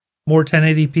More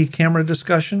 1080p camera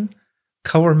discussion,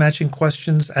 color matching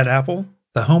questions at Apple,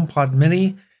 the HomePod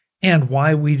Mini, and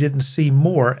why we didn't see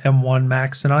more M1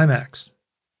 Max and iMacs.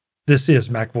 This is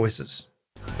Mac Voices.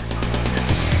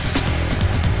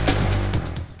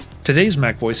 Today's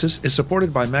Mac Voices is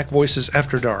supported by Mac Voices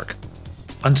After Dark.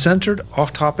 Uncensored,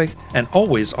 off-topic, and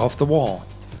always off the wall.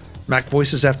 Mac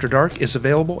Voices After Dark is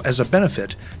available as a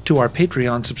benefit to our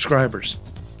Patreon subscribers.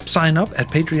 Sign up at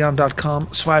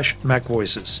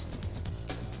patreon.com/MacVoices.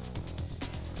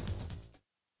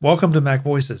 Welcome to Mac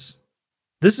Voices.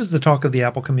 This is the talk of the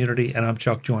Apple community, and I'm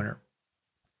Chuck Joyner.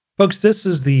 Folks, this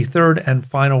is the third and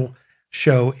final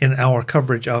show in our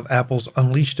coverage of Apple's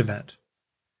Unleashed event.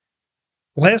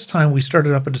 Last time we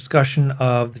started up a discussion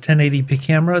of the 1080p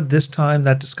camera. This time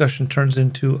that discussion turns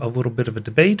into a little bit of a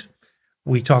debate.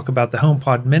 We talk about the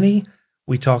HomePod Mini.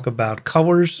 We talk about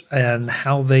colors and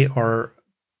how they are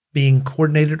being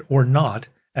coordinated or not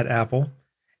at Apple,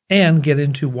 and get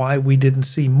into why we didn't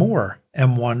see more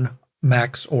M1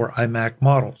 Max or iMac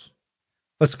models.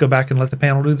 Let's go back and let the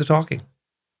panel do the talking.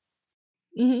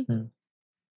 Mm-hmm.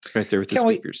 Right there with the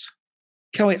speakers.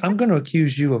 Kelly, I'm going to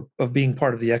accuse you of being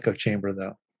part of the echo chamber,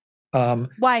 though.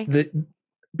 Why?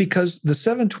 Because the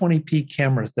 720p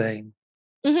camera thing,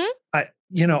 I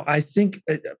think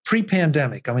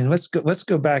pre-pandemic. I mean, let's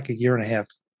go back a year and a half,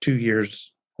 2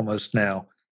 years almost now.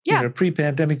 Yeah.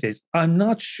 Pre-pandemic days. I'm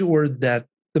not sure that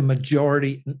the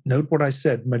majority, note what I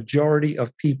said, majority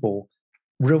of people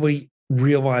really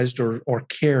realized or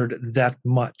cared that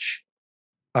much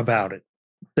about it,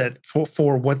 that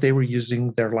for what they were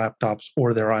using their laptops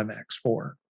or their iMacs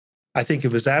for. I think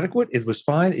it was adequate. It was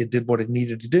fine. It did what it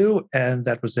needed to do, and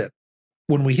that was it.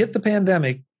 When we hit the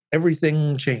pandemic,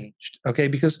 everything changed. Okay,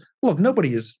 because look,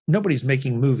 nobody's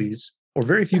making movies, or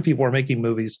very few people are making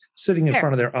movies sitting in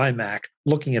front of their iMac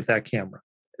looking at that camera.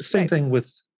 Same thing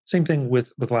with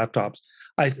laptops.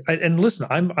 And listen,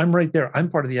 I'm right there. I'm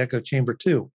part of the echo chamber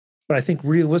too. But I think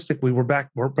realistically, we're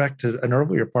back to an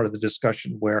earlier part of the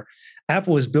discussion where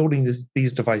Apple is building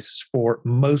these devices for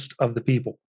most of the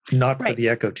people, not for the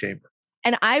echo chamber.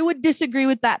 And I would disagree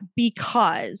with that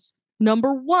because,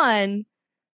 number one,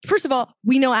 first of all,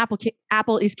 we know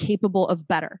Apple is capable of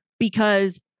better,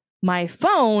 because my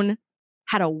phone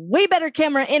had a way better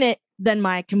camera in it than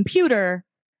my computer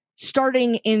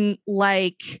starting in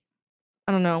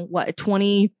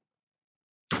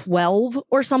 2012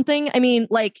 or something. I mean,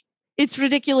 it's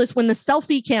ridiculous when the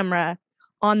selfie camera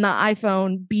on the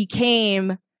iPhone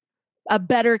became a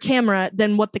better camera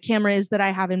than what the camera is that I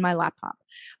have in my laptop.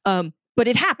 But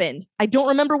it happened. I don't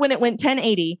remember when it went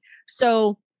 1080.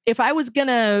 So if I was going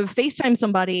to FaceTime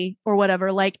somebody or whatever,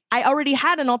 I already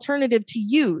had an alternative to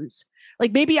use.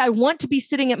 Maybe I want to be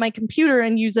sitting at my computer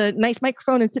and use a nice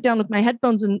microphone and sit down with my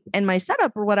headphones and my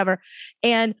setup or whatever.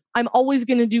 And I'm always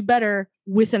going to do better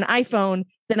with an iPhone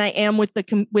than I am with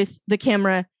the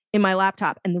camera in my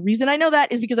laptop. And the reason I know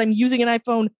that is because I'm using an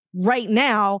iPhone right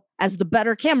now as the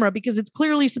better camera, because it's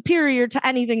clearly superior to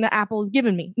anything that Apple has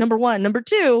given me. Number one. Number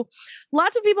two,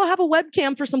 lots of people have a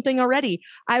webcam for something already.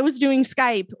 I was doing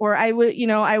Skype, or I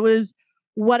was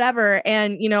whatever.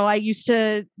 And, I used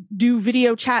to do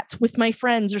video chats with my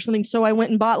friends or something. So I went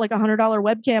and bought $100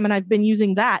 webcam, and I've been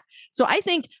using that. So I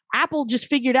think Apple just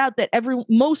figured out that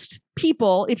most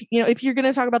people, if you're going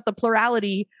to talk about the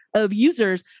plurality of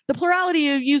users, the plurality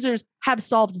of users have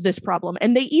solved this problem.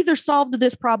 And they either solved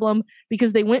this problem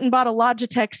because they went and bought a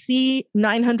Logitech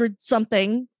C900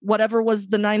 something, whatever was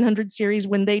the 900 series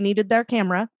when they needed their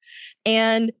camera,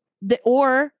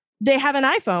 or they have an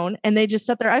iPhone and they just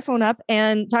set their iPhone up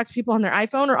and talk to people on their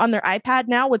iPhone or on their iPad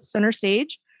now with Center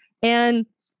Stage, and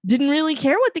didn't really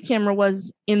care what the camera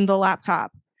was in the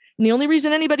laptop. And the only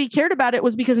reason anybody cared about it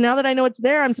was because now that I know it's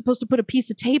there, I'm supposed to put a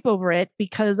piece of tape over it,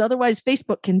 because otherwise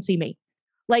Facebook can see me.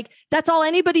 That's all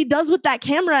anybody does with that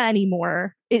camera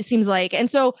anymore, it seems like. And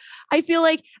so I feel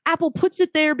like Apple puts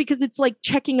it there because it's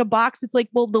checking a box. It's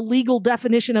well, the legal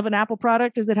definition of an Apple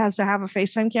product is it has to have a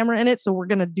FaceTime camera in it. So we're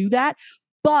going to do that.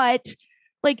 But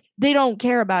they don't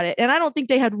care about it. And I don't think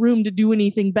they had room to do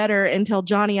anything better until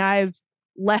Johnny Ive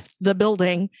left the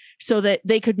building, so that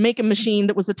they could make a machine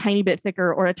that was a tiny bit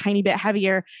thicker or a tiny bit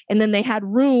heavier. And then they had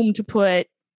room to put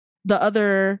the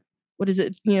other,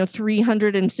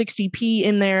 360p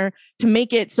in there to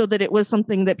make it so that it was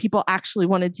something that people actually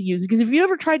wanted to use. Because if you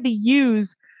ever tried to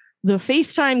use the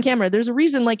FaceTime camera, there's a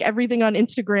reason everything on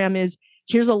Instagram is,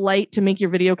 here's a light to make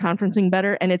your video conferencing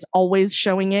better. And it's always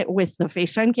showing it with the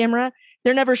FaceTime camera.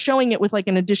 They're never showing it with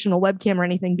an additional webcam or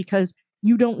anything, because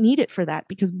you don't need it for that,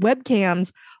 because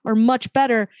webcams are much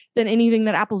better than anything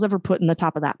that Apple's ever put in the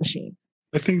top of that machine.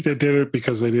 I think they did it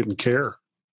because they didn't care.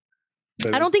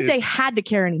 I don't think they had to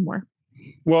care anymore.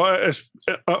 Well,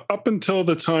 up until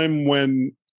the time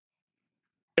when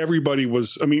everybody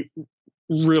was, I mean,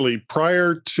 really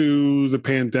prior to the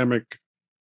pandemic,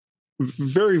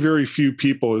 very, very few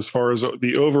people, as far as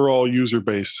the overall user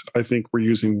base, I think, were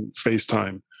using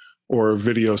FaceTime or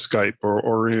video Skype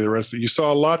or any of the rest of it. You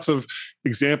saw lots of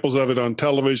examples of it on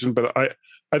television, but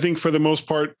I think for the most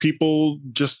part, people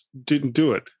just didn't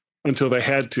do it until they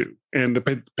had to. And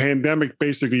the pandemic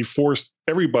basically forced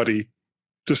everybody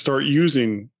to start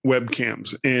using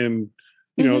webcams. And,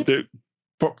 you know,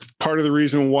 part of the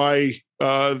reason why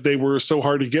they were so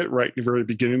hard to get right in the very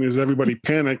beginning is everybody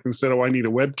panicked and said, oh, I need a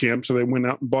webcam. So they went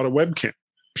out and bought a webcam.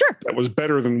 Sure. That was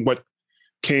better than what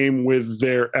came with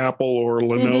their Apple or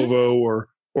Lenovo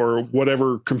or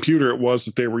whatever computer it was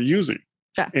that they were using.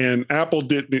 Yeah. And Apple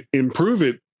didn't improve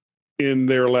it in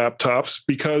their laptops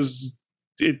because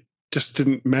it just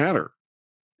didn't matter.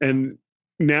 And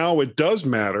now it does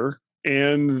matter.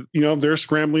 And, you know, they're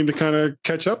scrambling to kind of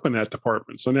catch up in that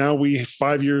department. So now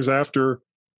 5 years after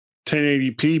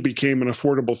 1080p became an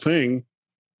affordable thing,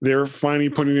 they're finally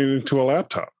putting it into a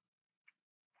laptop.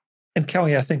 And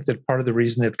Kelly, I think that part of the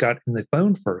reason it got in the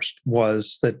phone first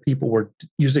was that people were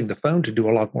using the phone to do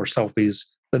a lot more selfies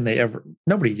than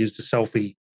nobody used a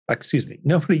selfie.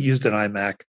 Nobody used an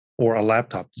iMac or a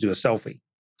laptop to do a selfie.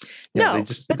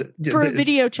 For a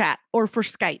video chat or for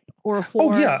Skype or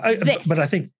for this. But I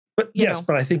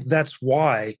think that's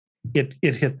why it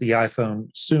hit the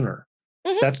iPhone sooner.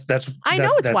 Mm-hmm. I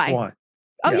know it's why.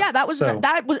 Oh yeah, that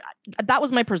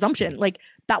was my presumption. Like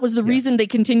that was the reason they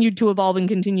continued to evolve and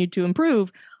continued to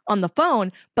improve on the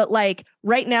phone. But like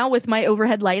right now with my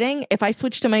overhead lighting, if I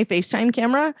switch to my FaceTime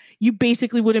camera, you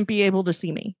basically wouldn't be able to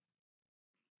see me.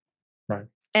 Right.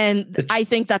 And I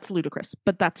think that's ludicrous,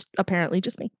 but that's apparently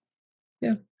just me.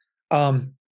 Yeah.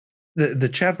 The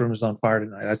chat room is on fire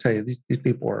tonight. I tell you, these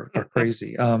people are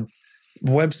crazy.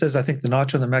 Webb says, I think the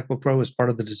notch on the MacBook Pro is part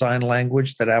of the design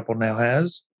language that Apple now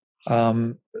has.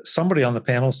 Somebody on the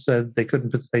panel said they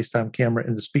couldn't put the FaceTime camera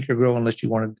in the speaker grill unless you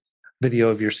wanted video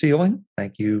of your ceiling.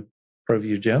 Thank you,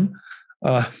 ProView Jim.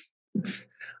 But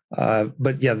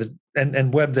yeah,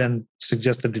 and Webb then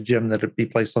suggested to Jim that it be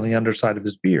placed on the underside of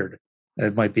his beard.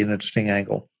 It might be an interesting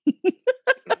angle.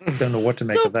 Don't know what to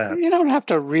make of that. You don't have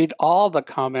to read all the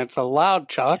comments aloud,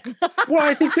 Chuck. Well,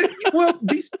 I think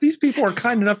that these people are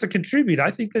kind enough to contribute. I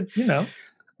think that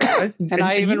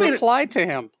I even replied to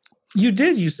him. You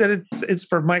did. You said it's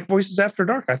for Mike Voices After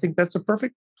Dark. I think that's a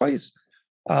perfect place.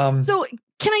 So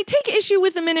can I take issue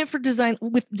with a minute for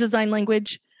design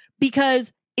language?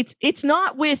 Because it's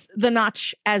not with the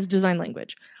notch as design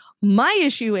language. My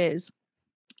issue is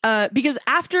because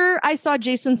after I saw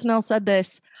Jason Snell said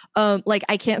this,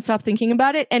 I can't stop thinking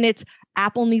about it. And it's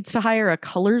Apple needs to hire a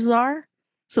color czar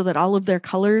so that all of their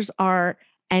colors are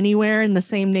anywhere in the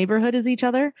same neighborhood as each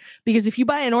other. Because if you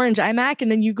buy an orange iMac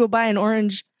and then you go buy an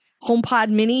orange HomePod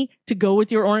Mini to go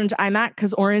with your orange iMac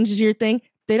because orange is your thing,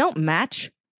 they don't match.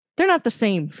 They're not the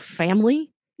same family.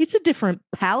 It's a different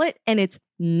palette and it's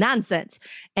nonsense.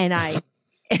 And I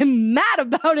am mad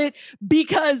about it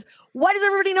because why does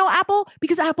everybody know Apple?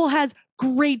 Because Apple has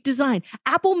great design.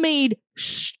 Apple made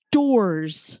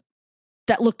stores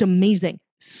that looked amazing.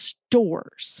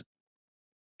 Stores.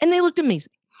 And they looked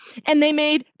amazing. And they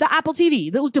made the Apple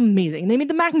TV that looked amazing. And they made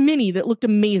the Mac Mini that looked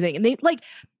amazing. And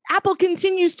Apple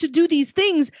continues to do these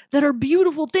things that are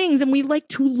beautiful things and we like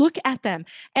to look at them.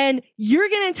 And you're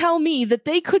going to tell me that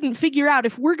they couldn't figure out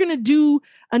if we're going to do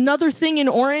another thing in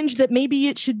orange that maybe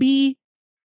it should be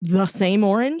the same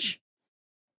orange?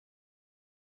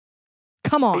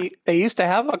 Come on. They used to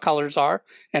have a color czar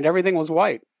and everything was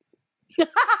white.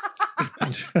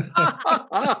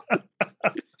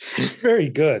 Very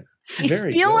good. I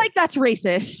feel like that's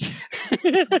racist.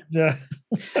 Yeah.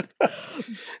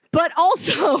 But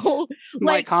also,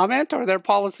 my comment or their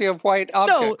policy of white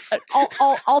objects? No,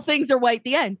 all things are white at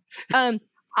the end.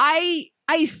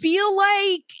 I feel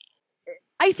like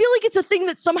it's a thing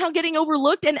that's somehow getting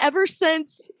overlooked. And ever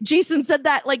since Jason said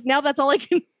that, now that's all I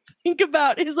can think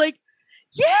about is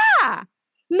yeah,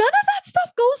 none of that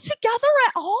stuff goes together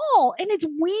at all. And it's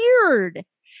weird.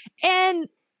 And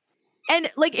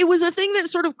it was a thing that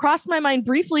sort of crossed my mind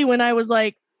briefly when I was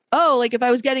if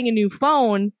I was getting a new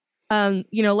phone,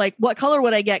 what color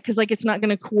would I get? Because it's not going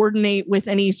to coordinate with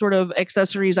any sort of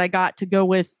accessories I got to go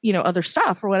with, other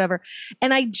stuff or whatever.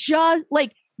 And I just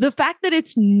the fact that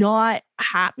it's not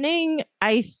happening,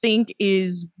 I think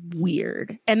is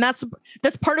weird. And that's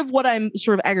part of what I'm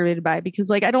sort of aggravated by because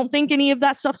I don't think any of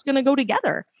that stuff's going to go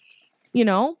together,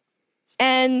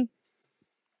 and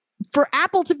for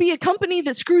Apple to be a company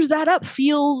that screws that up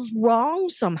feels wrong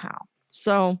somehow.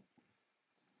 So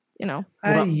you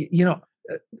know.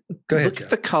 Go ahead. Look at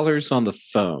the colors on the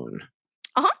phone.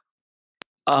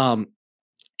 Uh-huh.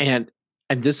 And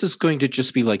this is going to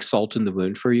just be like salt in the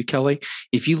wound for you, Kelly.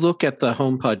 If you look at the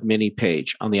HomePod Mini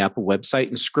page on the Apple website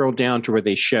and scroll down to where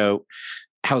they show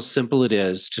how simple it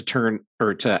is to turn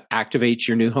or to activate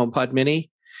your new HomePod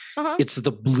Mini, it's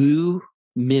the blue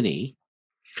Mini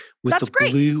with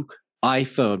blue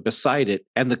iPhone beside it,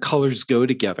 and the colors go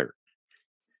together.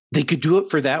 They could do it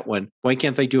for that one. Why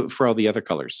can't they do it for all the other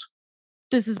colors?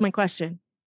 This is my question.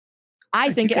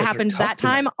 I think it happened that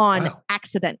time on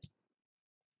accident.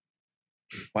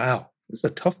 Wow. It's a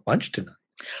tough bunch tonight.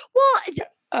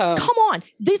 Well, come on.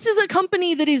 This is a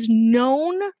company that is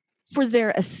known for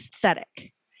their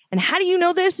aesthetic. And how do you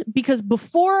know this? Because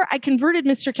before I converted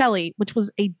Mr. Kelly, which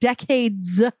was a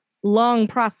decades-long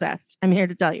process, I'm here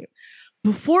to tell you,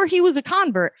 before he was a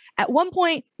convert, at one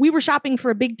point we were shopping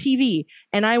for a big TV,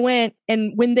 and I went,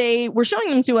 and when they were showing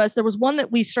them to us, there was one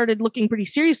that we started looking pretty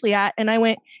seriously at, and I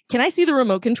went, can I see the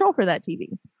remote control for that TV?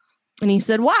 And he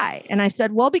said, why? And I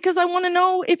said, well, because I want to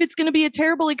know if it's going to be a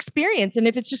terrible experience, and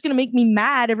if it's just going to make me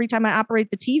mad every time I operate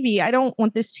the TV. I don't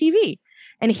want this TV.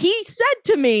 And he said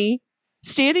to me,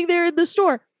 standing there in the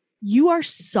store, you are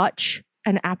such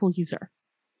an Apple user.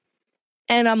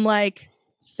 And I'm like,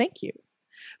 thank you.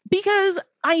 Because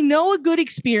I know a good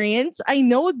experience. I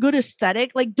know a good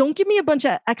aesthetic. Like, don't give me a bunch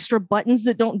of extra buttons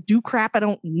that don't do crap I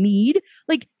don't need.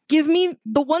 Like, give me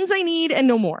the ones I need and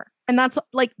no more. And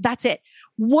that's it.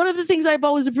 One of the things I've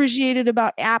always appreciated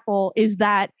about Apple is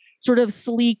that sort of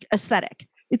sleek aesthetic.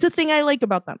 It's a thing I like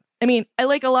about them. I mean, I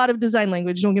like a lot of design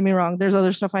language. Don't get me wrong. There's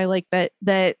other stuff I like that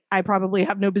I probably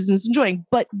have no business enjoying.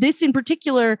 But this in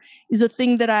particular is a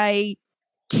thing that I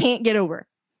can't get over.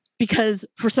 Because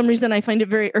for some reason, I find it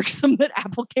very irksome that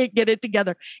Apple can't get it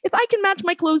together. If I can match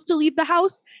my clothes to leave the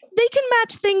house, they can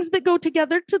match things that go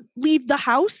together to leave the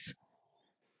house.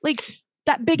 Like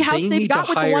that big house they've got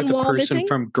with the one wall missing.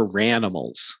 From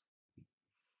Garanimals.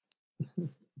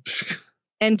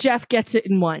 And Jeff gets it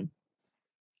in one.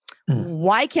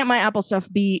 Why can't my Apple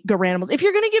stuff be Garanimals? If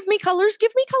you're going to give me colors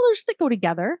that go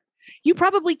together. You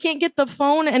probably can't get the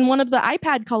phone and one of the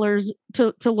iPad colors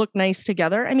to look nice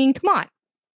together. I mean, come on.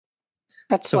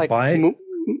 That's so like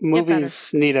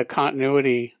movies need a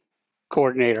continuity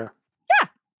coordinator. Yeah.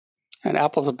 And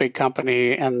Apple's a big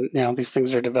company, and these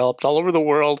things are developed all over the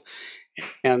world,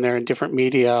 and they're in different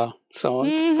media. So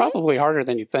it's probably harder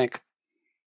than you think.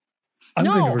 I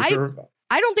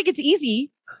don't think it's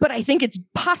easy, but I think it's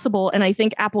possible, and I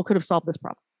think Apple could have solved this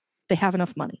problem. They have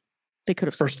enough money. They could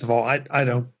have. First of all, I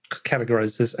don't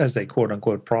categorize this as a quote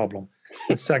unquote problem.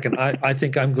 And second, I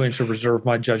think I'm going to reserve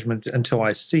my judgment until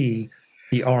I see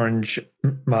the orange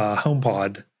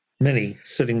HomePod Mini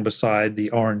sitting beside the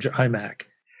orange iMac,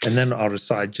 and then I'll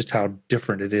decide just how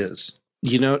different it is.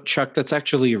 Chuck, that's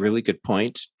actually a really good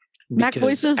point. Mac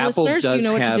Voices Apple listeners, does you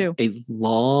know what have to do. A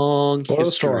long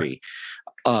history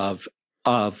of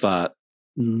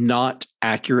not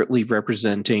accurately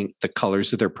representing the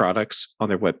colors of their products on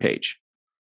their webpage.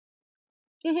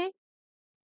 Mm-hmm.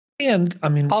 And I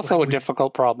mean, also a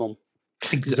difficult problem.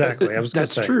 Exactly.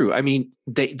 That's true. I mean,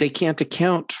 they can't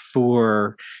account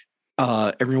for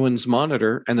everyone's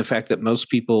monitor and the fact that most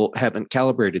people haven't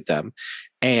calibrated them,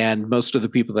 and most of the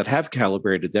people that have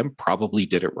calibrated them probably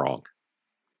did it wrong.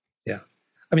 Yeah,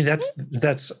 I mean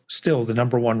that's still the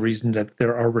number one reason that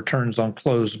there are returns on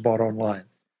clothes bought online,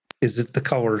 is that the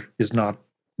color is not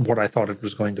what I thought it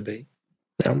was going to be.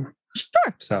 Sure.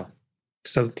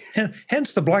 So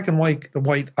hence the black and white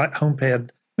HomePod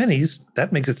Minis.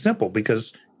 That makes it simple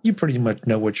because you pretty much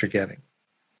know what you're getting.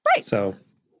 Right. So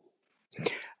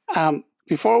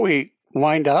before we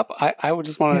wind up, I would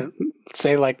just want to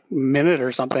say like a minute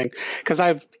or something, because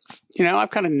I've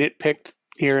kind of nitpicked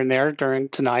here and there during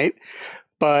tonight.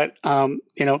 But,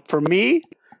 for me,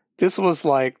 this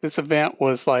event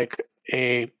was like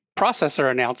a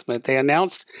processor announcement. They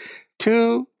announced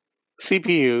 2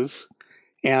 CPUs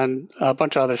and a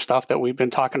bunch of other stuff that we've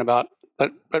been talking about.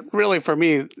 But really, for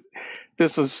me,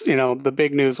 this was, the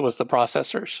big news was the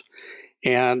processors.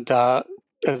 And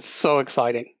it's so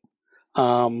exciting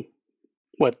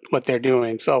what they're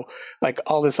doing. So, like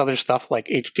all this other stuff like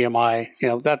HDMI,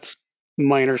 that's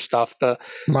minor stuff. The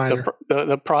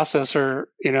processor,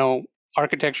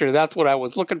 architecture, that's what I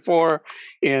was looking for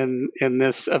in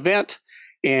this event.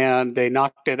 And they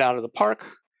knocked it out of the park.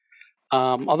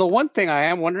 Although one thing I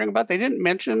am wondering about, they didn't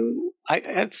mention,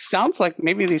 it sounds like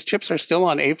maybe these chips are still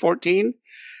on A14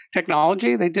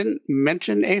 technology. They didn't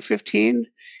mention A15.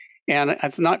 And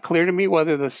it's not clear to me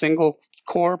whether the single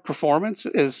core performance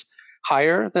is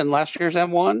higher than last year's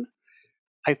M1.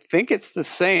 I think it's the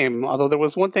same, although there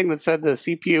was one thing that said the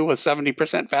CPU was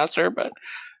 70% faster, but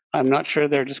I'm not sure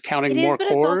they're just counting more but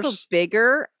cores. it's also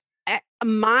bigger. It's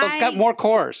got more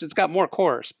cores. It's got more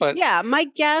cores, but yeah, my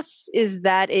guess is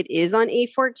that it is on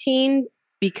A14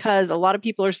 because a lot of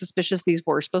people are suspicious these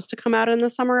were supposed to come out in the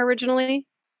summer originally.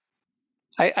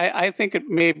 I think it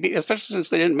may be, especially since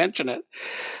they didn't mention it.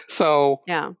 So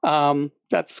yeah,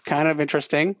 that's kind of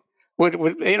interesting.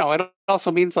 It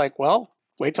also means like, well,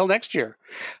 wait till next year.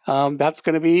 That's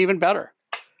going to be even better.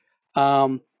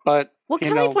 But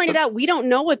Kelly pointed out we don't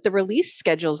know what the release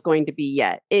schedule is going to be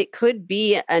yet. It could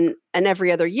be an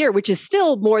every other year, which is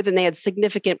still more than they had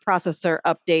significant processor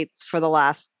updates for the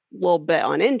last little bit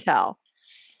on Intel.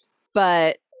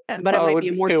 But it might be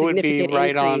a more significant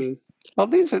increase.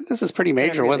 This is pretty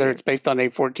major, whether it's based on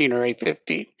A14 or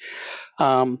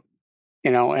A15.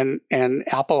 And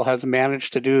Apple has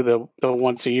managed to do the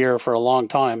once a year for a long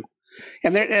time,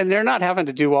 and they're not having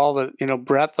to do all the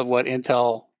breadth of what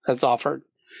Intel has offered.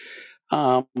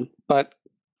 But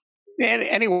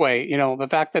anyway, the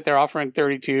fact that they're offering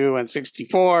 32 and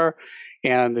 64,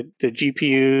 and the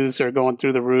GPUs are going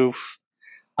through the roof,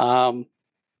 they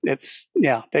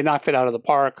knocked it out of the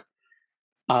park.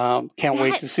 Can't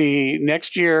wait to see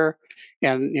next year.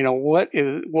 And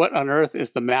what on earth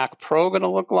is the Mac Pro going to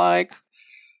look like?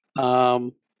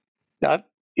 We're not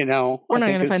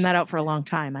going to find that out for a long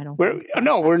time.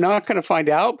 We're not going to find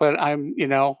out. But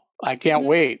I can't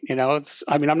wait. I'm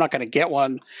not going to get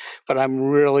one, but I'm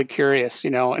really curious.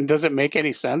 And does it make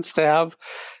any sense to have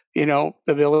the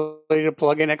ability to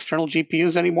plug in external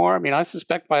GPUs anymore? I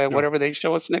suspect by whatever they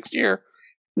show us next year,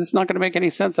 it's not going to make any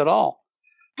sense at all.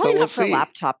 Probably not for a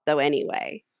laptop, though,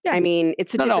 anyway. Yeah.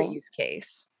 It's a different use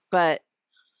case. But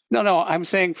no, I'm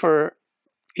saying for,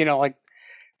 didn't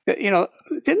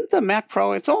the Mac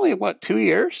Pro, it's only, 2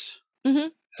 years? Mm-hmm.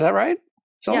 Is that right?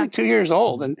 It's only 2 years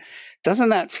old. And doesn't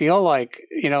that feel like,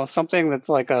 something that's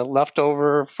like a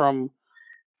leftover from,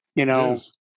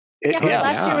 last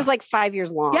year was like 5 years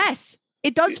long. Yes.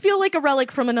 It does feel like a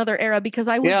relic from another era because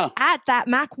I was at that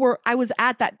Macworld. I was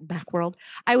at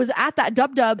that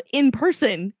Dub in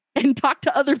person and talked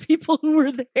to other people who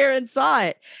were there and saw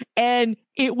it. And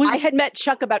it was. I had met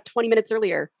Chuck about 20 minutes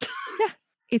earlier.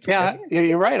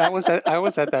 You're right. I was at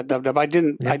that Dub. I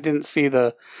didn't see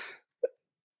the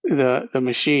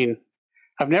machine.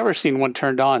 I've never seen one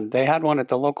turned on. They had one at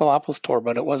the local Apple store,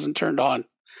 but it wasn't turned on.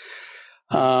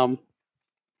 But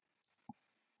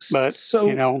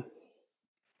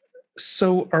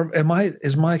So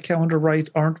is my calendar right?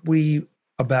 Aren't we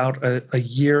about a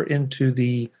year into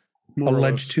the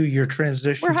alleged 2-year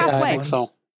transition? We're halfway. I think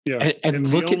so. Yeah. And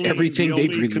look at everything they've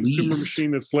released. The consumer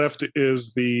machine that's left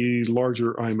is the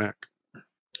larger iMac.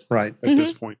 Right. At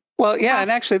this point. Well, yeah,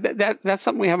 and actually that's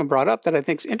something we haven't brought up that I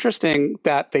think is interesting,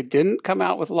 that they didn't come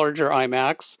out with larger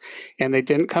iMacs and they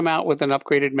didn't come out with an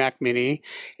upgraded Mac Mini.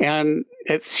 And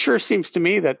it sure seems to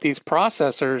me that these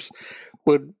processors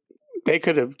they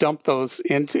could have dumped those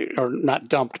into, or not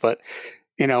dumped, but,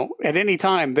 at any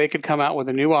time they could come out with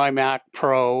a new iMac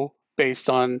Pro based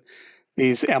on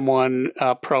these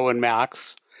M1 Pro and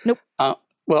Max. Nope.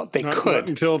 Well, they could. Not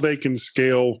until they can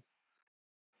scale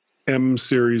M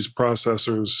series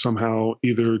processors somehow,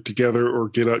 either together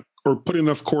or or put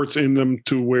enough quartz in them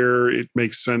to where it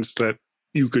makes sense that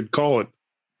you could call it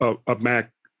a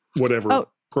Mac whatever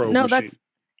Pro machine.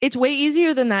 It's way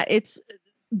easier than that.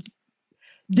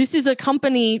 This is a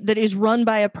company that is run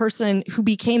by a person who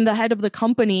became the head of the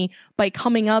company by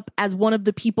coming up as one of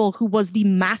the people who was the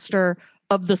master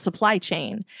of the supply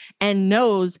chain and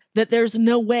knows that there's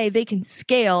no way they can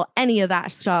scale any of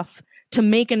that stuff to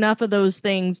make enough of those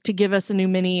things to give us a new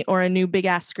mini or a new big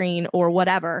ass screen or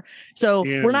whatever. So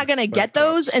we're not going to get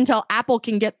those until Apple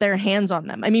can get their hands on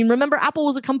them. Remember Apple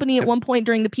was a company at one point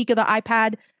during the peak of the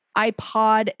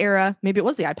iPod era, maybe it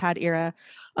was the iPad era,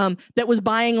 that was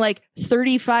buying like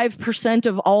 35%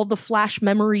 of all the flash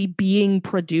memory being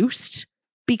produced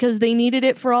because they needed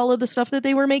it for all of the stuff that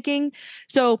they were making.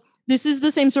 So this is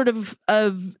the same sort of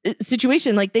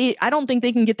situation. Like I don't think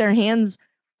they can get their hands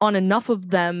on enough of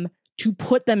them to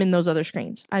put them in those other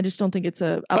screens. I just don't think it's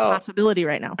a possibility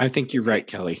right now. I think you're right,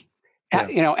 Kelly.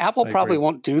 Yeah. Apple probably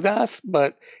won't do that,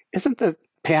 but isn't the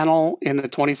panel in the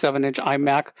 27-inch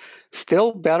iMac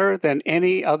still better than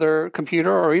any other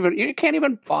computer, or even you can't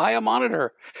even buy a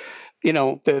monitor,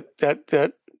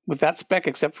 that with that spec,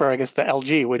 except for I guess the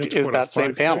LG, which is that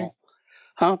same panel,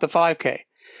 the 5K,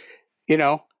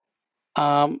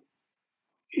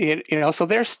 so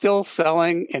they're still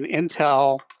selling an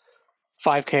Intel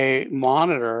 5K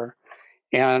monitor,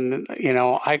 and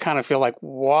I kind of feel like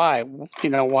why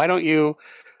don't you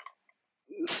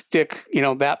stick,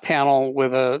 that panel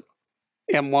with a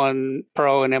M1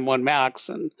 Pro and M1 Max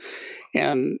and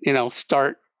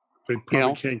start. They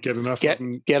probably can't get enough of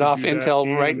them get to off do that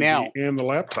Intel right now. And the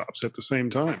laptops at the same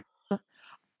time.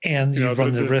 And you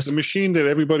run the risk. The machine that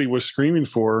everybody was screaming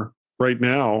for right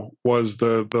now was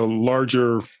the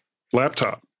larger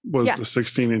laptop, was the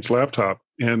 16-inch laptop.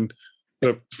 And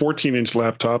the 14-inch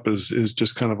laptop is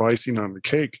just kind of icing on the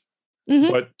cake.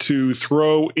 Mm-hmm. But to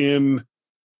throw in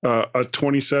a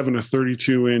 27 or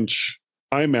 32-inch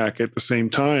iMac at the same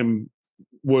time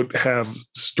would have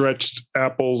stretched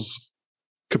Apple's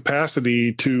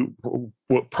capacity to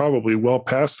what probably well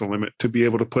past the limit to be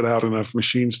able to put out enough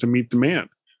machines to meet demand.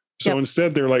 So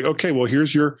instead they're like, okay, well,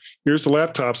 here's the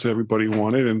laptops that everybody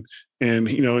wanted. And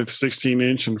it's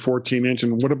 16-inch and 14-inch.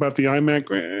 And what about the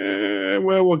iMac?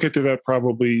 Well, we'll get to that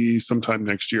probably sometime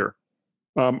next year.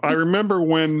 I remember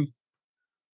when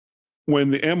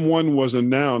the M1 was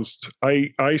announced,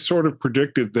 I sort of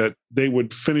predicted that they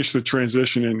would finish the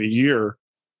transition in a year.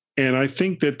 And I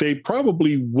think that they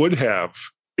probably would have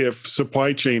if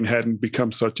supply chain hadn't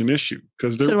become such an issue.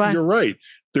 Because you're right.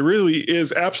 There really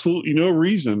is absolutely no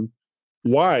reason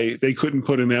why they couldn't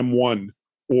put an M1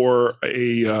 or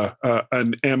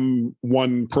an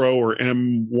M1 Pro or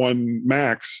M1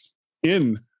 Max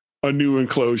in a new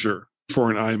enclosure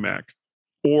for an iMac,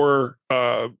 or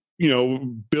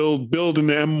build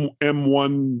an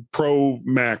M1 Pro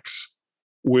Max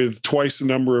with twice the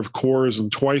number of cores and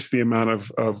twice the amount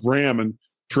of RAM, and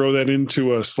throw that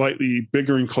into a slightly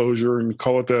bigger enclosure and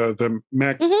call it the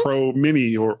Mac Pro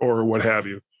Mini or what have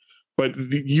you. But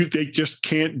they just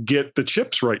can't get the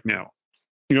chips right now.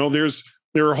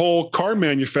 There are whole car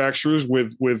manufacturers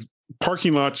with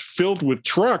parking lots filled with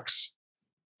trucks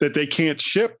that they can't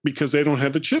ship because they don't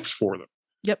have the chips for them.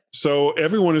 Yep. So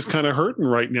everyone is kind of hurting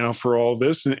right now for all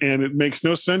this, and it makes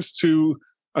no sense to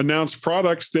announce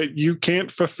products that you can't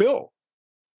fulfill.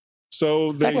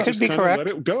 So they just kind of let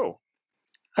it go.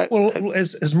 Well,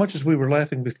 as much as we were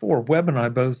laughing before, Webb and I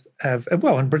both have,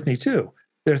 well, and Brittany too,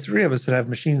 there are three of us that have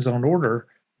machines on order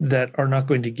that are not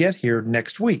going to get here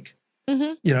next week.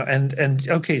 Mm-hmm. And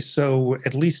okay, so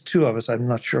at least two of us, I'm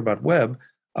not sure about Webb,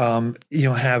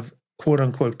 have quote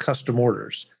unquote custom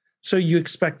orders. So you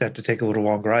expect that to take a little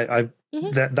longer. I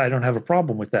don't have a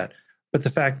problem with that. But the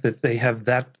fact that they have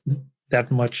that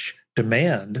much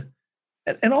demand,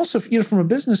 and also, from a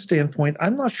business standpoint,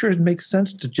 I'm not sure it makes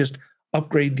sense to just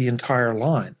upgrade the entire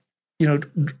line.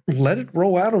 Let it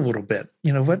roll out a little bit.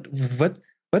 Let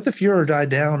the furor die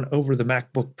down over the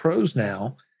MacBook Pros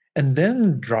now, and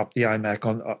then drop the iMac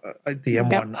on the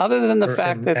M1. Yeah, other than the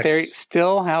fact that they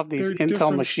still have these Intel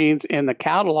different machines in the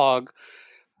catalog,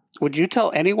 would you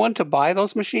tell anyone to buy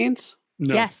those machines?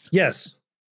 No. Yes.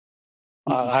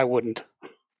 I wouldn't.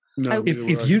 No.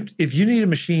 If you need a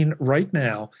machine right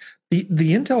now, the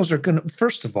Intels are going to,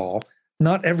 first of all,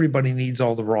 not everybody needs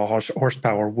all the raw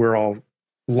horsepower we're all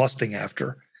lusting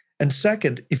after. And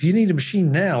second, if you need a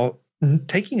machine now,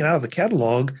 taking it out of the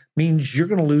catalog means you're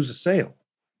going to lose a sale.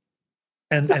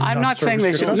 And I'm not saying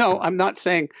they should. No, I'm not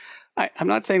saying. I'm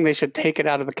not saying they should take it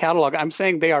out of the catalog. I'm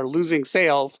saying they are losing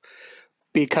sales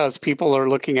because people are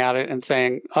looking at it and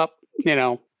saying,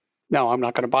 no, I'm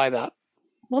not going to buy that.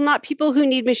 Well, not people who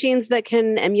need machines that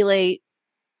can emulate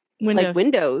like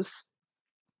Windows.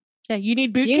 Yeah, you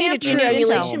need boot you camp. need a true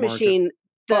emulation machine.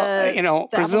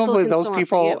 Presumably those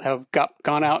people have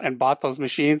gone out and bought those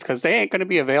machines because they ain't going to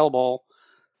be available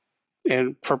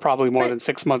for probably more than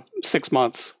 6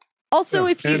 months. Also,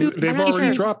 they've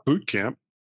already dropped Boot Camp.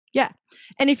 Yeah.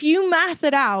 And if you math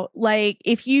it out, like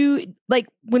if you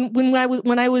when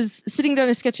I was sitting down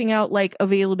and sketching out like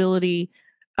availability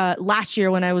last year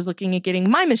when I was looking at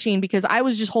getting my machine, because I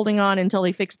was just holding on until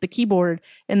they fixed the keyboard,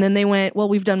 and then they went, well,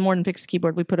 we've done more than fix the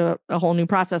keyboard. We put a whole new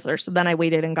processor. So then I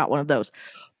waited and got one of those.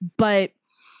 But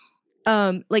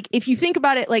if you think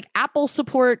about it, like Apple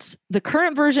supports the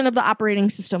current version of the operating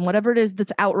system, whatever it is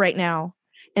that's out right now,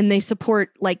 and they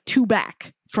support like 2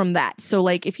 back from that. So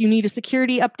like if you need a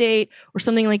security update or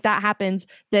something like that happens,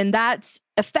 then that's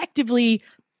effectively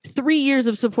 3 years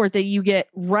of support that you get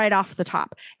right off the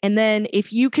top. And then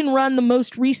if you can run the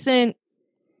most recent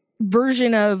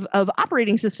version of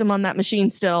operating system on that machine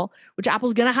still, which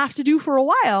Apple's going to have to do for a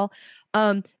while,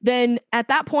 then at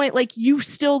that point, like you've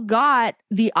still got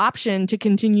the option to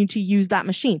continue to use that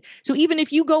machine. So even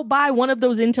if you go buy one of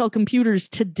those Intel computers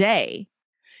today,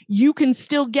 you can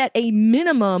still get a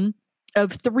minimum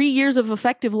of 3 years of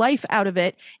effective life out of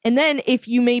it. And then if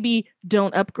you maybe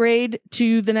don't upgrade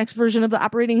to the next version of the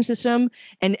operating system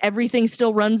and everything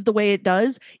still runs the way it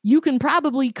does, you can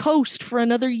probably coast for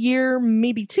another year,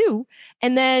 maybe 2.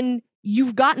 And then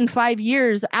you've gotten 5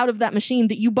 years out of that machine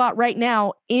that you bought right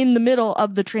now in the middle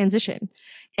of the transition.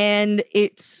 And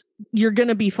you're going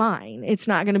to be fine. It's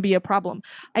not going to be a problem.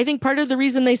 I think part of the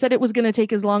reason they said it was going to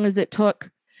take as long as it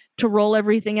took to roll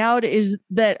everything out is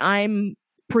that I'm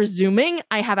presuming,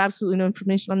 I have absolutely no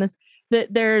information on this,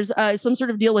 that there's some sort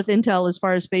of deal with Intel as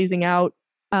far as phasing out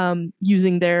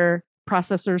using their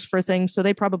processors for things. So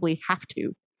they probably have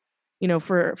to,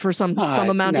 for some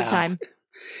amount of time.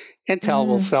 Intel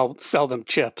will sell them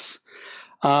chips.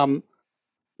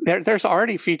 There's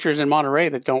already features in Monterey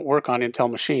that don't work on Intel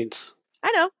machines.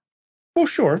 I know. Well,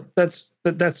 sure. That's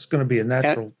going to be a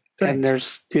natural thing. And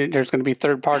there's going to be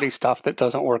third-party stuff that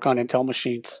doesn't work on Intel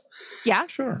machines. Yeah,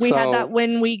 sure. We had that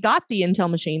when we got the Intel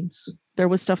machines. There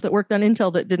was stuff that worked on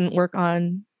Intel that didn't work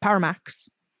on PowerMax.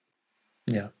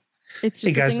 Yeah. It's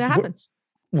just a thing that happens.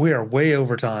 We are way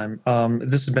over time.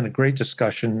 This has been a great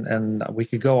discussion, and we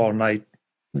could go all night.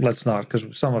 Let's not, because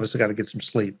some of us have got to get some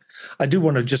sleep. I do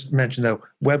want to just mention, though,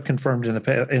 Webb confirmed in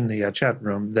the chat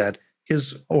room that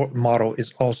his model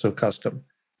is also custom.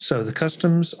 So the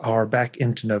customs are back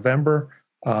into November,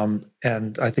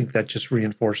 and I think that just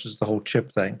reinforces the whole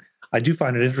chip thing. I do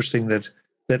find it interesting that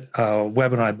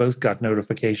Webb and I both got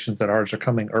notifications that ours are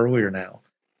coming earlier now.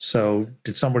 So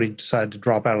did somebody decide to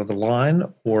drop out of the line,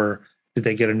 or did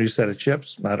they get a new set of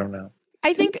chips? I don't know.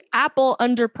 I think Apple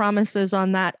under promises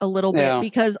on that a little bit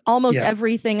because almost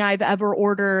everything I've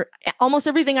ordered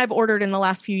in the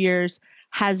last few years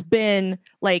has been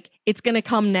like, it's going to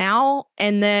come now.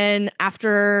 And then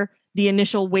after the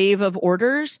initial wave of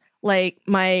orders, like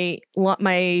my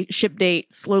ship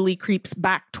date slowly creeps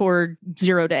back toward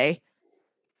 0 day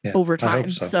over time.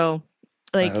 So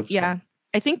I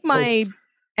think my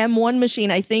M1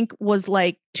 machine, was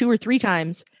like 2 or 3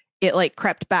 times it like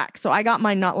crept back. So I got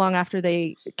mine not long after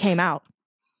they came out.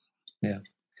 Yeah.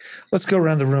 Let's go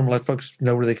around the room, let folks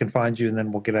know where they can find you, and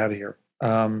then we'll get out of here.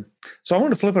 So I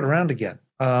want to flip it around again.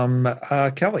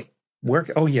 Kelly,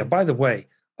 by the way,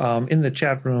 in the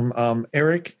chat room,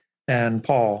 Eric and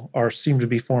Paul seem to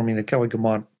be forming the Kelly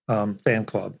Guimont fan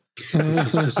club.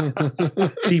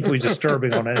 Deeply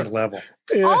disturbing on any level.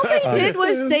 All they did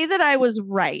was say that I was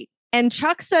right. And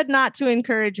Chuck said not to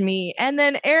encourage me. And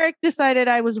then Eric decided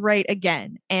I was right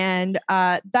again. And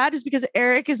that is because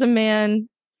Eric is a man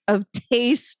of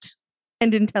taste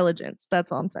and intelligence.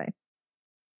 That's all I'm saying.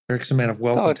 Eric's a man of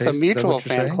wealth and taste. It's a mutual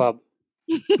fan club.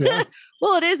 Yeah.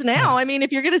 Well, it is now. I mean,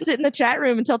 if you're going to sit in the chat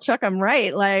room and tell Chuck I'm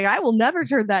right, like I will never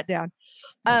turn that down.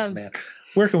 Man.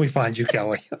 Where can we find you,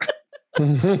 Kelly?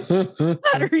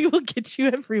 Battery will get you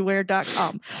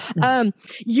everywhere.com.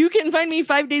 You can find me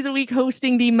 5 days a week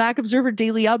hosting the Mac Observer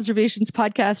Daily Observations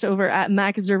podcast over at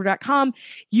macobserver.com.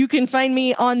 You can find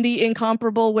me on the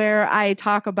Incomparable, where I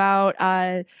talk about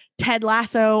Ted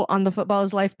Lasso on the Football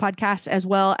is Life podcast, as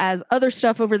well as other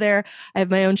stuff over there. I have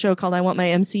my own show called I Want My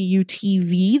MCU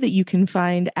TV that you can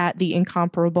find at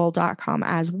theincomparable.com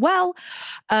as well.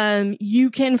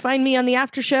 You can find me on the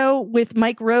after show with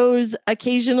Mike Rose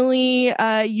occasionally.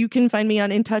 You can find me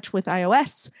on In Touch with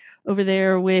iOS over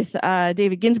there with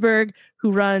David Ginsburg,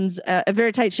 who runs a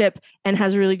very tight ship and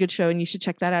has a really good show, and you should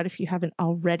check that out if you haven't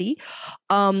already.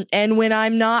 And when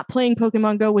I'm not playing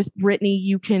Pokemon Go with Brittany,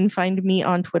 you can find me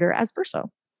on Twitter as Verso.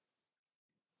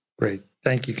 Great.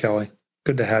 Thank you, Kelly.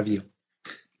 Good to have you.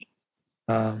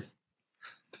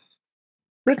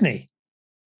 Brittany,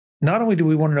 not only do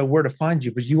we want to know where to find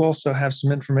you, but you also have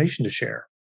some information to share.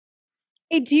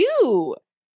 I do.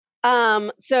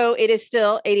 So it is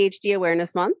still ADHD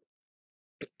Awareness Month.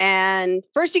 And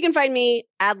first you can find me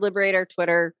Ad Liberator,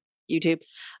 Twitter, YouTube.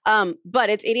 But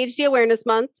it's ADHD Awareness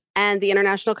Month, and the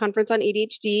International Conference on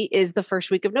ADHD is the first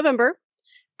week of November.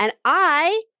 And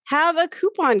I have a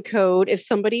coupon code if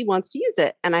somebody wants to use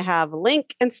it. And I have a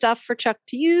link and stuff for Chuck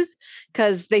to use,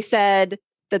 because they said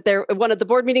that one of the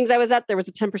board meetings I was at, there was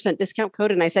a 10% discount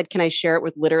code. And I said, can I share it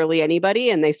with literally anybody?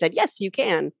 And they said, yes, you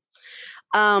can.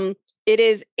 It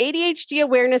is ADHD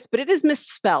awareness, but it is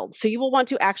misspelled. So you will want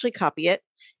to actually copy it.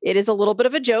 It is a little bit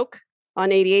of a joke on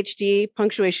ADHD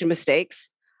punctuation mistakes.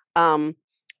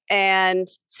 And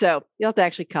so you'll have to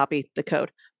actually copy the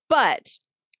code. But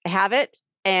I have it.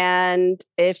 And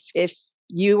if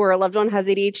you or a loved one has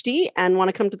ADHD and want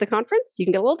to come to the conference, you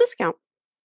can get a little discount.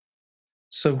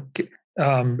 So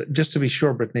just to be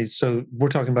sure, Brittany, so we're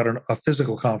talking about a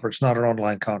physical conference, not an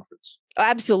online conference.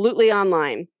 Absolutely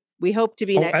online. We hope to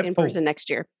be in person next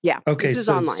year. Yeah. Okay. This is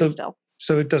online still.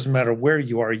 So it doesn't matter where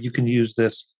you are, you can use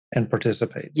this and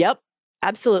participate. Yep.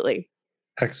 Absolutely.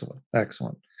 Excellent.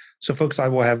 Excellent. So folks, I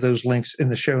will have those links in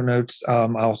the show notes.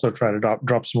 I'll also try to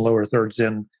drop some lower thirds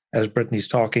in as Brittany's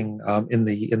talking in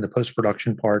the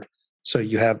post-production part, So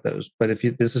you have those. But if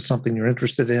this is something you're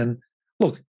interested in,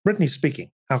 look, Brittany's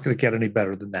speaking. How could it get any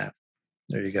better than that?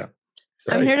 There you go.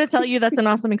 I'm here to tell you that's an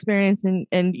awesome experience,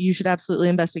 and you should absolutely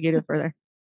investigate it further.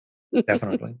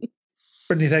 Definitely.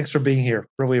 Brittany, thanks for being here.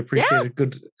 Really appreciate it.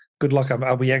 Good luck.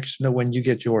 I'll be anxious to know when you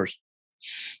get yours.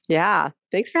 Yeah.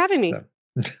 Thanks for having me.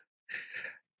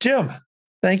 Jim,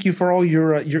 thank you for all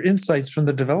your insights from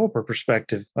the developer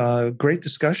perspective. Great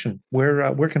discussion.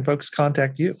 Where can folks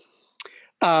contact you?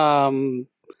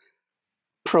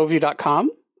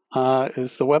 ProView.com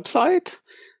is the website,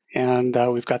 and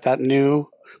we've got that new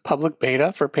public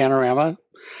beta for Panorama.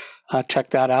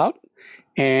 Check that out.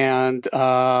 And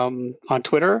on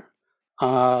Twitter,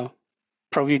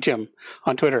 ProView Jim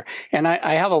on Twitter. And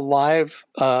I have a live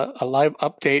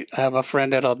update. I have a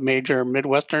friend at a major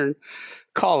Midwestern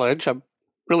college, a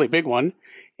really big one,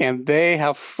 and they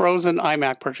have frozen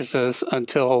iMac purchases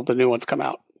until the new ones come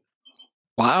out.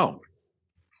 Wow.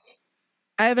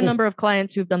 I have a number of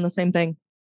clients who've done the same thing.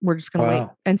 We're just going to wait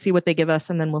and see what they give us,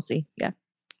 and then we'll see. Yeah.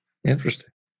 Interesting.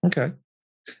 Okay.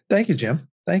 Thank you, Jim.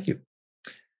 Thank you.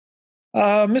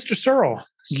 Mr. Searle,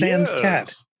 Sans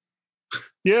Cat.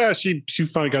 Yeah, she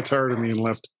finally got tired of me and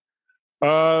left.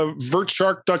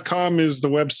 Vertshark.com is the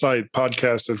website.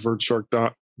 Podcast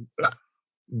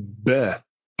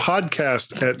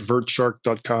at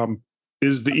vertshark.com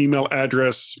is the email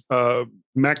address.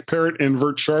 MacParrot and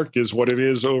Vertshark is what it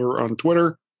is over on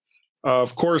Twitter.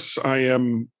 Of course, I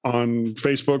am on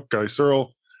Facebook, Guy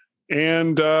Searle.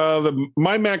 And the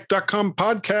mymac.com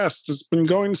podcast has been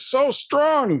going so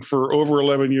strong for over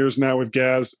 11 years now with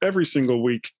Gaz every single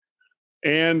week.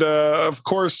 And of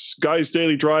course, Guy's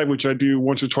Daily Drive, which I do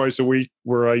once or twice a week,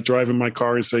 where I drive in my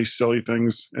car and say silly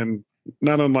things, and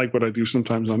not unlike what I do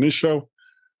sometimes on this show.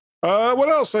 What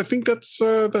else? I think that's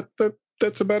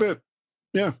about it.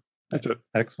 Yeah, that's it.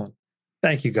 Excellent.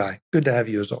 Thank you, Guy. Good to have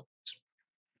you as always.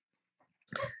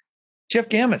 Jeff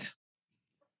Gamet.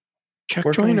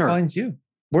 Where can we find you?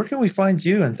 Where can we find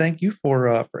you? And thank you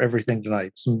for everything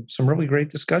tonight. Some really great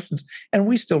discussions. And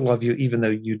we still love you, even though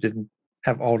you didn't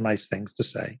have all nice things to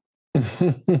say.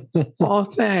 Oh,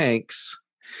 thanks.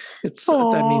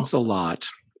 That means a lot.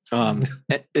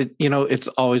 It's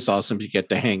always awesome to get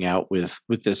to hang out with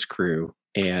this crew.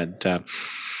 And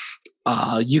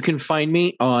you can find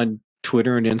me on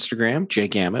Twitter and Instagram,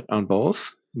 JGamet on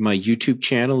both. My YouTube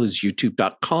channel is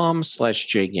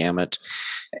youtube.com/JGamet.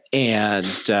 And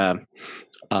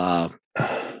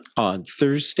on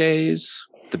Thursdays,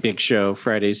 the Big Show,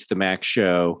 Fridays, the Mac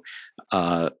Show,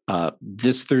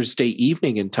 this Thursday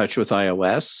evening, In Touch with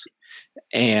iOS.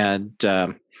 And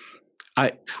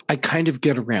I kind of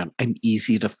get around. I'm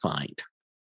easy to find.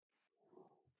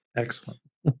 Excellent.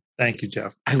 Thank you,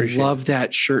 Jeff. I love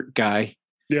that shirt, Guy.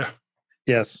 Yeah.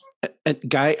 Yes.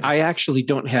 Guy, I actually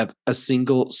don't have a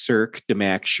single Cirque de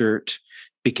Mac shirt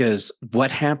because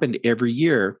what happened every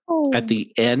year at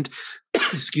the end,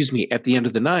 at the end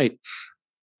of the night,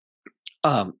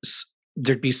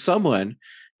 there'd be someone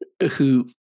who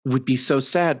would be so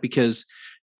sad because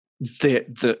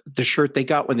the shirt they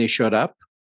got when they showed up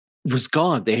was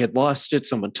gone. They had lost it.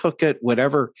 Someone took it,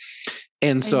 whatever.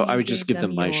 And so I would just give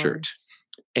them my shirt.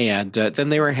 And then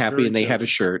they were happy and they had a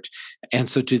shirt. And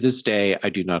so to this day, I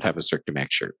do not have a Cirque de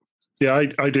Mac shirt. Yeah,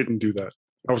 I didn't do that.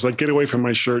 I was like, get away from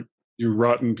my shirt, you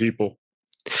rotten people.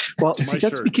 Well, see,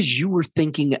 that's because you were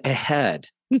thinking ahead.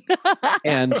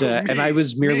 And I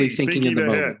was merely thinking in the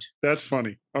moment. That's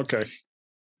funny. Okay.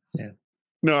 Yeah.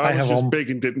 No, I was just big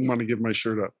and didn't want to give my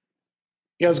shirt up.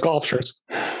 He has golf shirts.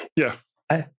 Yeah.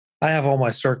 I have all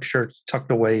my Cirque shirts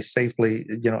tucked away safely.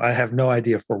 I have no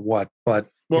idea for what, but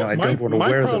I don't want to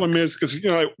wear them. My problem is because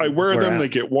I wear them, they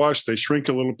get washed, they shrink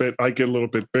a little bit. I get a little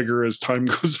bit bigger as time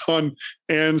goes on,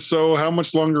 and so how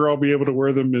much longer I'll be able to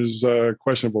wear them is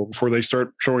questionable before they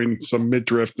start showing some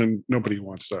midriff, and nobody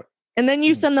wants that. And then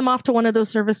you send them off to one of those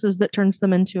services that turns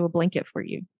them into a blanket for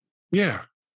you. Yeah.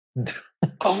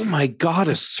 Oh my God,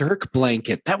 a Cirque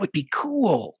blanket. That would be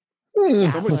cool.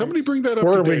 Somebody bring that up.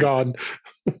 Where have we gone?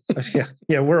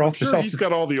 Yeah, we're off. Sure, he's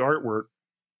got all the artwork.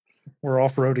 We're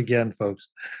off road again, folks.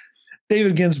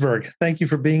 David Ginsburg, thank you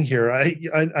for being here.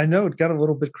 I know it got a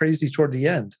little bit crazy toward the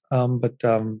end, but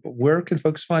where can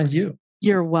folks find you?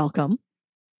 You're welcome.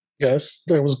 Yes,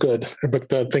 that was good. But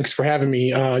thanks for having me.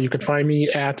 You can find me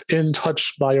at In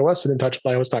Touch with iOS at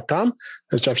intouchwithios.com.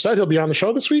 As Jeff said, he'll be on the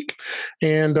show this week.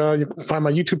 And you can find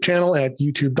my YouTube channel at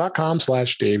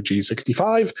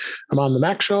youtube.com/DaveG65. I'm on the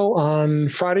Mac Show on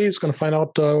Fridays. Going to find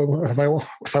out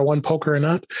if I won poker or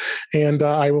not. And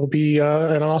I will be,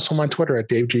 and I'm also on Twitter at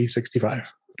DaveG65.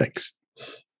 Thanks.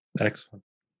 Excellent.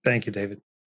 Thank you, David.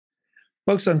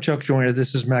 Folks, I'm Chuck Joyner.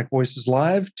 This is Mac Voices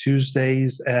Live,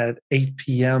 Tuesdays at 8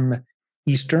 p.m.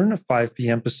 Eastern, 5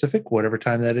 p.m. Pacific, whatever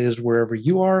time that is, wherever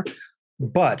you are.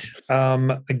 But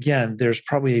again, there's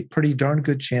probably a pretty darn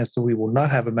good chance that we will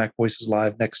not have a Mac Voices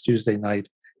Live next Tuesday night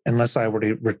unless I were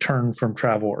to return from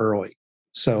travel early.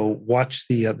 So watch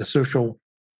the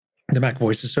Mac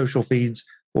Voices social feeds.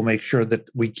 We'll make sure that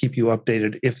we keep you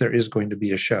updated if there is going to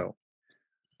be a show.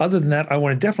 Other than that, I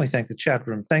want to definitely thank the chat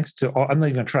room. Thanks to all, I'm not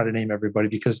even going to try to name everybody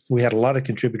because we had a lot of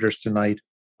contributors tonight.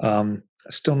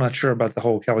 Still not sure about the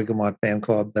whole Kelly Guimont fan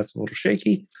club. That's a little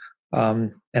shaky.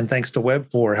 And thanks to Webb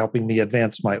for helping me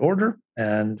advance my order.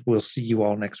 And we'll see you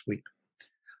all next week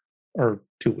or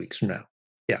 2 weeks from now.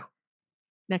 Yeah.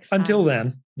 Next time. Until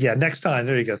then. Yeah, next time.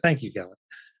 There you go. Thank you, Kelly.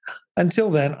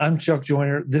 Until then, I'm Chuck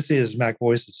Joyner. This is Mac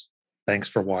Voices. Thanks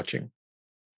for watching.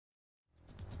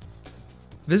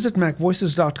 Visit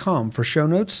MacVoices.com for show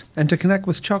notes and to connect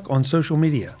with Chuck on social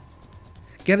media.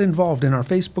 Get involved in our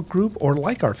Facebook group or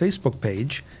like our Facebook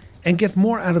page and get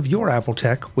more out of your Apple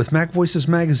tech with Mac Voices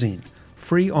Magazine,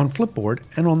 free on Flipboard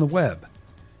and on the web.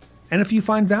 And if you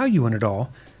find value in it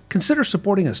all, consider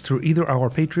supporting us through either our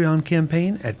Patreon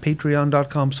campaign at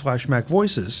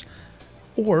patreon.com/MacVoices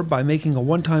or by making a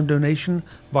one-time donation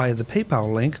via the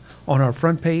PayPal link on our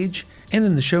front page and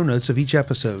in the show notes of each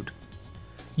episode.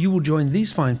 You will join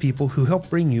these fine people who help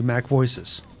bring you Mac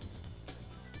Voices.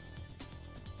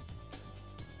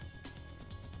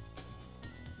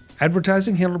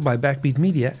 Advertising handled by Backbeat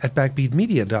Media at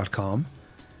backbeatmedia.com.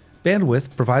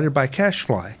 Bandwidth provided by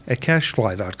CacheFly at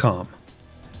cachefly.com.